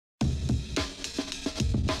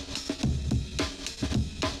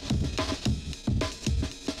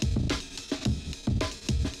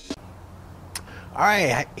All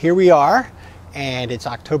right, here we are, and it's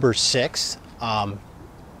October 6th.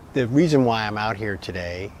 The reason why I'm out here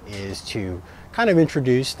today is to kind of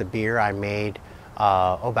introduce the beer I made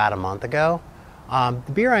about a month ago.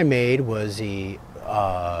 The beer I made was an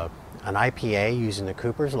IPA using the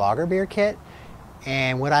Cooper's Lager beer kit,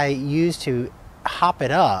 and what I used to hop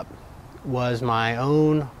it up was my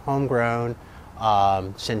own homegrown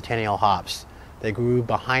Centennial hops. They grew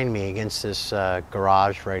behind me against this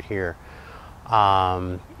garage right here.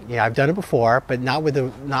 Yeah, I've done it before, but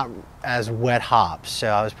not as wet hops. So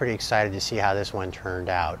I was pretty excited to see how this one turned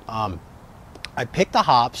out. I picked the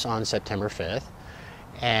hops on September 5th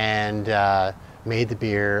and made the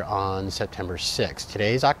beer on September 6th.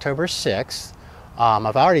 Today's October 6th.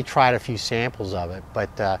 I've already tried a few samples of it,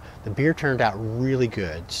 but the beer turned out really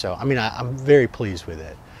good. So, I mean, I'm very pleased with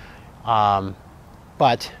it.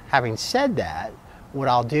 But having said that, what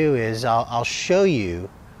I'll do is I'll show you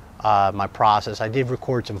my process. I did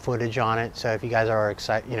record some footage on it, so if you guys are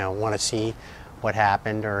excited, want to see what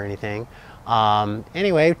happened or anything.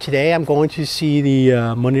 Anyway, today I'm going to see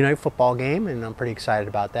the Monday Night Football game, and I'm pretty excited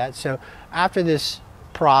about that. So after this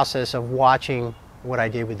process of watching what I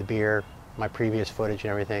did with the beer, my previous footage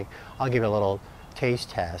and everything, I'll give it a little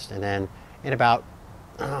taste test, and then in about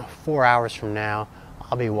 4 hours from now,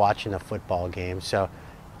 I'll be watching the football game. So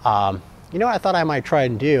you know what I thought I might try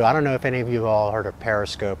and do? I don't know if any of you have all heard of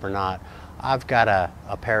Periscope or not. I've got a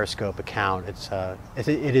Periscope account. It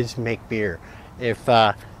is Make Beer.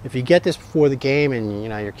 If you get this before the game and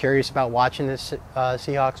you're curious about watching this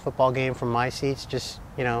Seahawks football game from my seats, just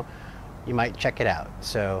you might check it out.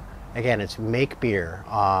 So again, it's Make Beer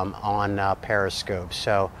on Periscope.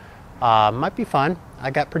 So might be fun.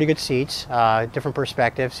 I got pretty good seats, different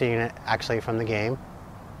perspective, seeing it actually from the game.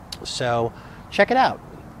 So check it out.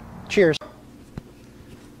 Cheers.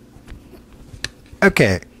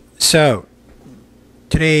 Okay, so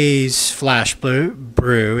today's Flash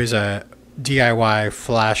Brew is a DIY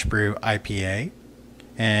Flash Brew IPA,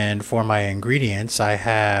 and for my ingredients I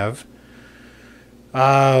have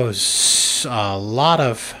a lot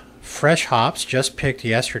of fresh hops just picked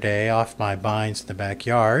yesterday off my vines in the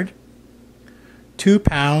backyard, 2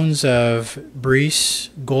 pounds of Brew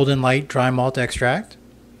Golden Light dry malt extract,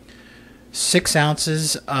 6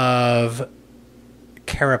 ounces of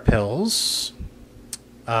Carapils,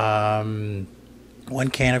 1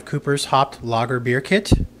 can of Cooper's Hopped Lager Beer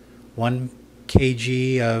Kit, 1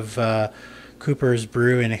 kg of Cooper's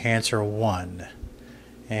Brew Enhancer 1.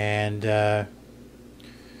 And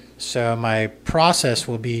so my process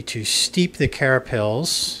will be to steep the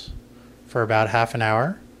Carapils for about half an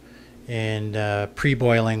hour in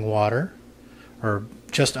pre-boiling water, or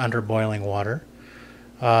just under boiling water.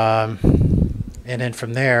 And then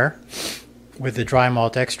from there, with the dry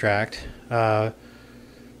malt extract and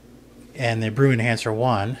the Brew Enhancer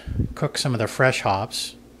 1, cook some of the fresh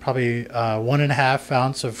hops, probably 1.5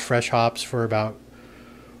 ounce of fresh hops for about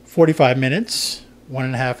 45 minutes,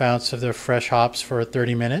 1.5 ounce of the fresh hops for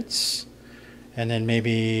 30 minutes, and then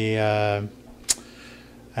maybe an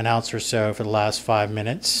ounce or so for the last 5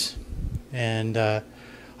 minutes. And I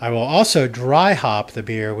will also dry hop the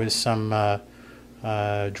beer with some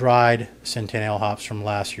dried Centennial hops from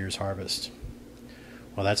last year's harvest.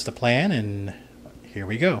 Well, that's the plan, and here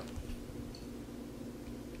we go.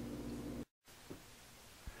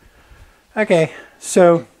 Okay,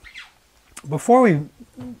 so before we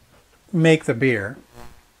make the beer,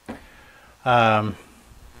 what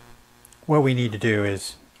we need to do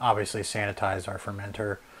is obviously sanitize our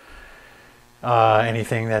fermenter,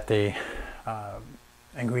 anything that the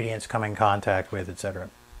ingredients come in contact with,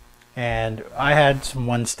 etc. And I had some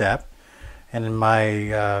one step, and in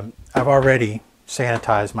my I've already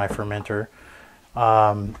sanitized my fermenter.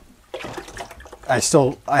 I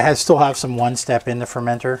still have some one step in the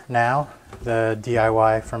fermenter now, the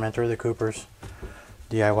DIY fermenter, the Cooper's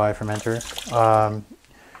DIY fermenter.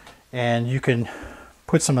 And you can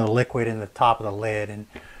put some of the liquid in the top of the lid and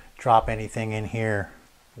drop anything in here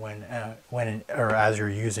when or as you're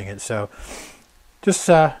using it. So just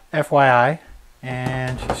FYI.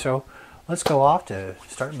 And so let's go off to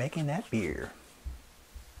start making that beer.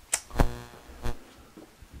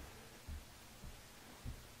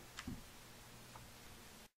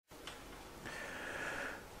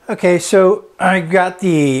 Okay, so I got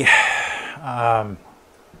the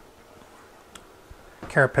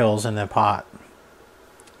Carapils in the pot,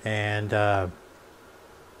 and gonna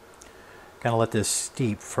let this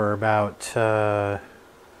steep for about I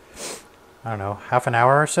don't know, half an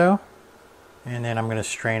hour or so. And then I'm going to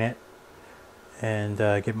strain it and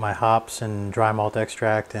get my hops and dry malt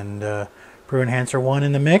extract and Brew Enhancer 1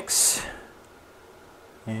 in the mix.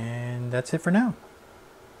 And that's it for now.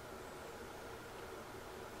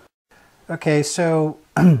 Okay, so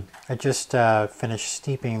I just finished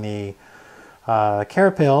steeping the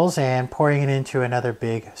carapils and pouring it into another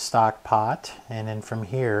big stock pot, and then from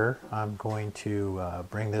here I'm going to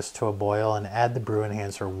bring this to a boil and add the Brew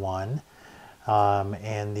Enhancer 1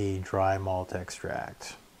 and the dry malt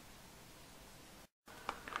extract.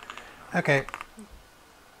 Okay,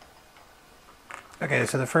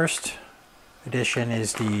 so the first addition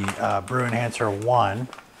is the Brew Enhancer 1,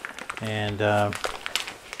 and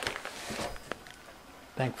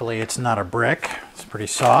thankfully it's not a brick, it's pretty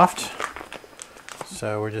soft.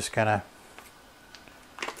 So we're just gonna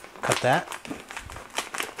cut that,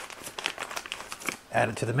 add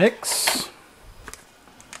it to the mix.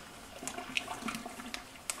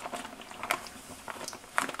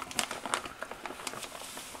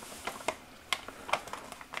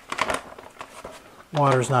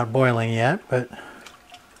 Water's not boiling yet, but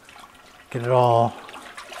get it all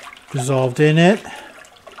dissolved in it.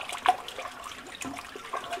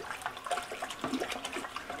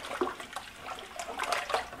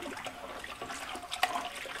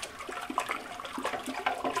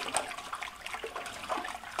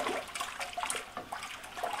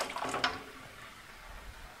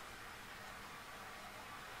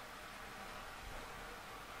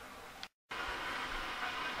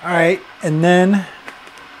 All right, and then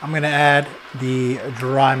I'm going to add the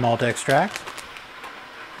dry malt extract.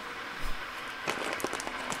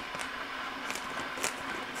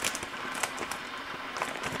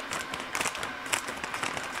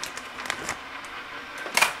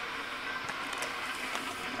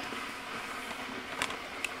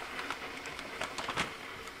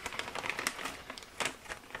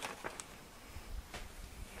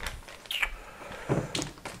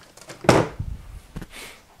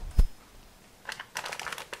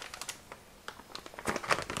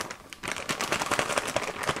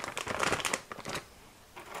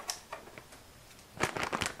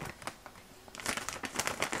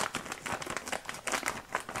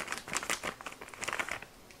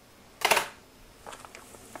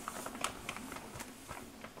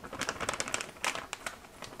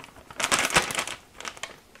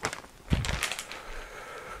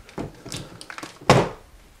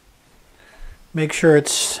 Make sure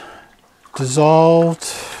it's dissolved.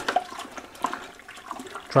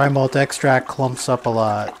 Dry malt extract clumps up a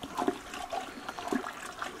lot.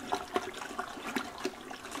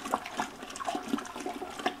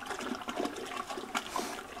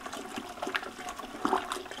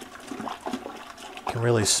 You can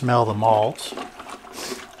really smell the malt.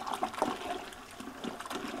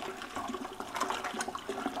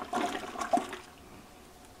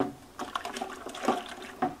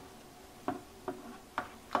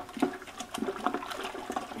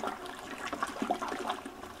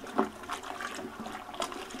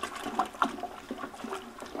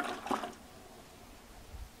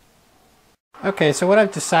 Okay, so what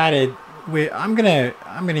I've decided, I'm gonna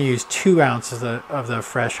use 2 ounces of the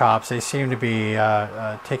fresh hops. They seem to be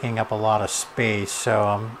taking up a lot of space, so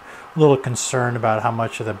I'm a little concerned about how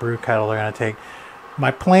much of the brew kettle they're gonna take. My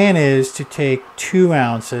plan is to take 2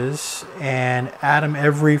 ounces and add them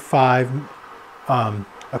every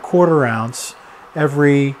a quarter ounce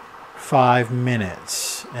every 5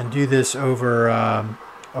 minutes, and do this over a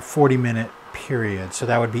 40-minute period. So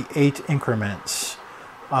that would be 8 increments.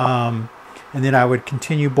 And then I would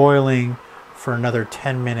continue boiling for another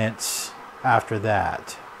 10 minutes after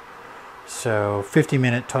that. So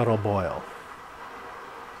 50-minute total boil.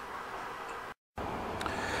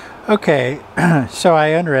 Okay, so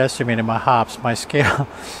I underestimated my hops. My scale,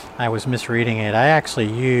 I was misreading it. I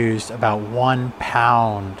actually used about 1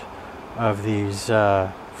 pound of these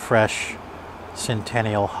fresh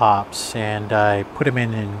Centennial hops, and I put them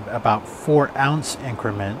in about 4-ounce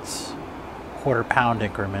increments, quarter-pound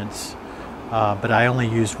increments. But I only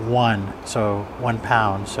used 1, so 1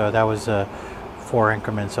 pound, so that was 4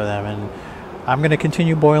 increments of them. And I'm going to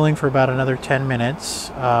continue boiling for about another 10 minutes.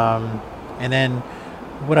 And then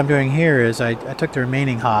what I'm doing here is I took the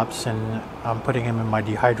remaining hops and I'm putting them in my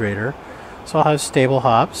dehydrator. So I'll have stable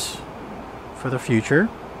hops for the future.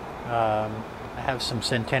 I have some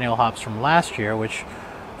Centennial hops from last year, which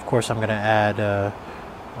of course I'm going to add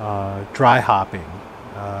dry hopping.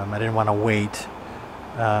 I didn't want to wait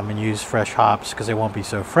and use fresh hops because they won't be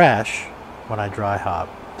so fresh when I dry hop.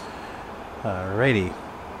 Alrighty.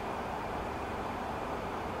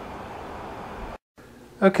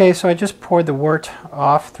 Okay, so I just poured the wort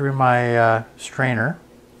off through my strainer,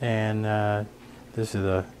 and these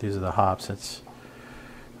are the hops. It's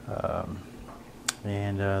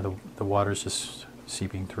the water's just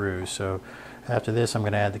seeping through. So After this, I'm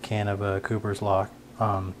going to add the can of Cooper's Lager,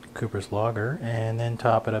 and then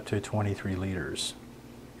top it up to 23 liters.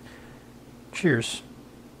 Cheers.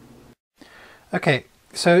 Okay,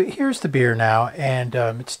 so here's the beer now, and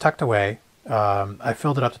it's tucked away. I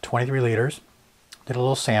filled it up to 23 liters, did a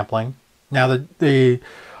little sampling. Now the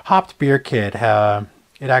hopped beer kit,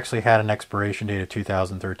 it actually had an expiration date of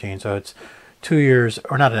 2013, so it's 2 years,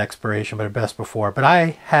 or not an expiration, but a best before. But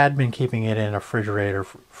I had been keeping it in a refrigerator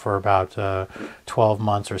for about 12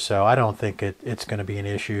 months or so. I don't think it's going to be an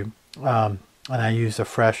issue. And I used a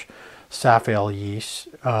fresh Safale yeast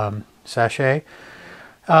sachet.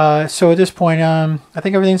 So at this point, I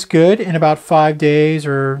think everything's good. In about 5 days,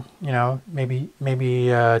 or maybe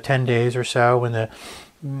 10 days or so, when the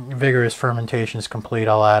vigorous fermentation is complete,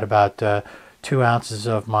 I'll add about 2 ounces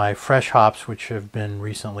of my fresh hops, which have been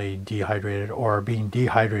recently dehydrated or are being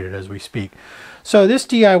dehydrated as we speak. So this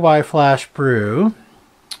DIY flash brew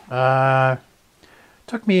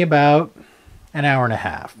took me about an hour and a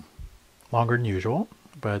half, longer than usual.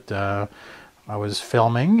 But I was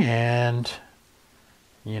filming, and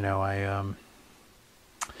I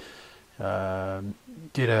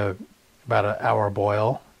did about an hour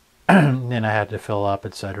boil, and then I had to fill up,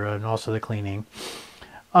 etc., and also the cleaning.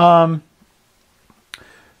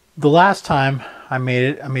 The last time I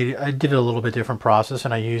made it, I did a little bit different process,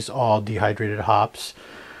 and I used all dehydrated hops.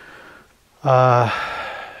 That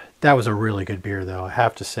was a really good beer, though, I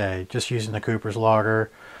have to say. Just using the Cooper's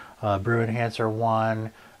Lager, Brew Enhancer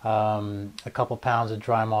 1, a couple pounds of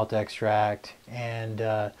dry malt extract,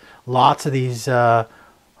 and lots of these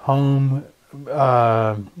home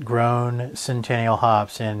grown Centennial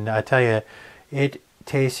hops. And I tell you, it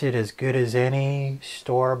tasted as good as any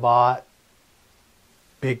store-bought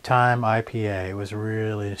big time IPA. It was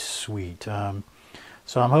really sweet.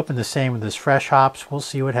 So I'm hoping the same with this fresh hops. We'll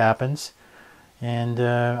see what happens, and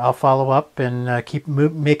I'll follow up and keep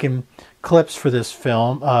making clips for this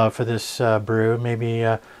film, for this brew. Maybe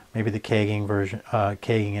the kegging version,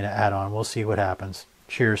 kegging and add-on. We'll see what happens.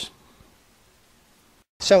 Cheers.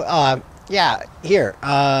 So yeah, here.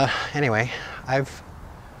 Anyway, I've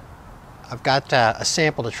got a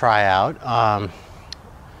sample to try out.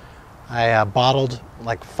 I bottled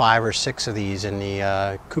like 5 or 6 of these in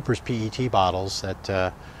the Cooper's PET bottles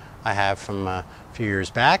that I have from a few years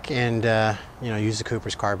back, and use the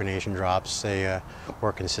Cooper's carbonation drops. They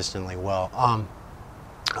work consistently well. I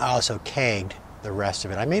also kegged the rest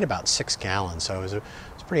of it. I made about 6 gallons, so it's a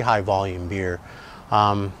pretty high volume beer.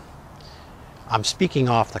 I'm speaking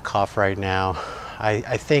off the cuff right now.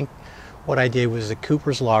 I think what I did was the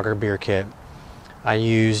Cooper's Lager beer kit. I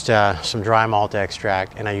used some dry malt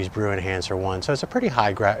extract, and I used Brew Enhancer 1. So it's a pretty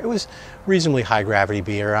it was reasonably high gravity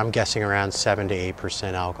beer. I'm guessing around 7 to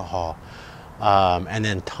 8% alcohol. And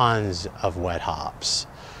then tons of wet hops.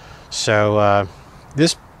 So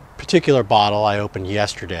this particular bottle I opened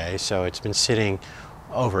yesterday, so it's been sitting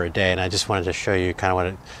over a day, and I just wanted to show you kind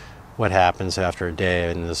of what happens after a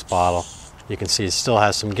day in this bottle. You can see it still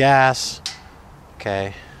has some gas.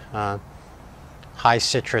 Okay. High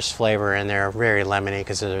citrus flavor in there, very lemony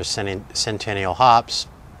because they're Centennial hops.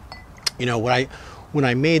 When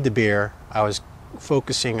I made the beer, I was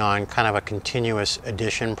focusing on kind of a continuous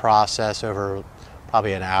addition process over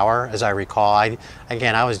probably an hour, as I recall. I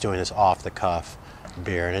was doing this off the cuff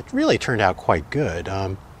beer, and it really turned out quite good.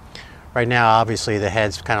 Right now, obviously, the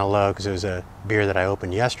head's kind of low because it was a beer that I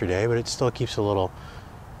opened yesterday, but it still keeps a little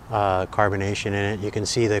carbonation in it. You can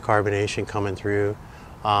see the carbonation coming through.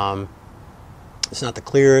 It's not the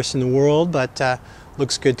clearest in the world, but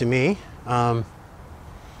looks good to me.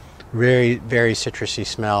 Very, very citrusy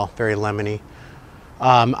smell, very lemony.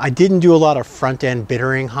 I didn't do a lot of front-end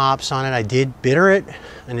bittering hops on it. I did bitter it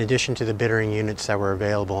in addition to the bittering units that were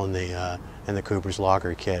available in the Cooper's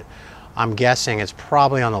Lager kit. I'm guessing it's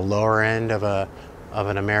probably on the lower end of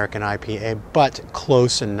an American IPA, but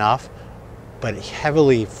close enough, but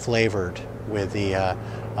heavily flavored with the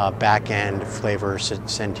back-end flavor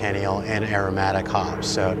Centennial and aromatic hops.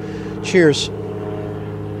 So cheers.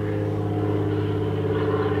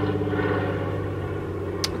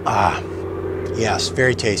 Yes,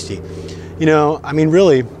 very tasty.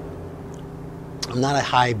 Really, I'm not a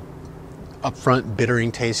high upfront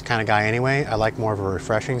bittering taste kind of guy anyway. I like more of a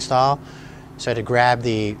refreshing style. So to grab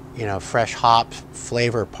the fresh hop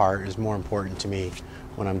flavor part is more important to me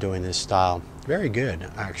when I'm doing this style. Very good,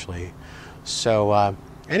 actually. So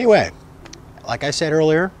anyway, like I said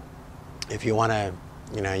earlier, if you want to,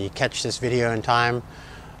 you catch this video in time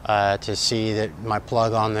to see that my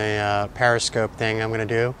plug on the Periscope thing I'm going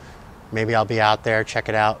to do, maybe I'll be out there. Check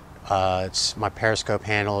it out. It's my Periscope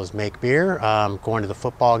handle is Make Beer. Going to the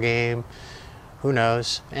football game. Who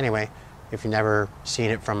knows? Anyway, If you've never seen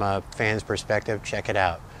it from a fan's perspective, check it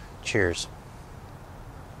out. Cheers.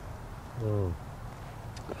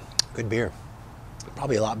 Good beer.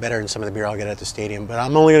 Probably a lot better than some of the beer I'll get at the stadium, but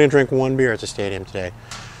I'm only going to drink one beer at the stadium today.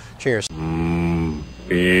 Cheers.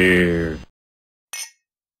 Beer.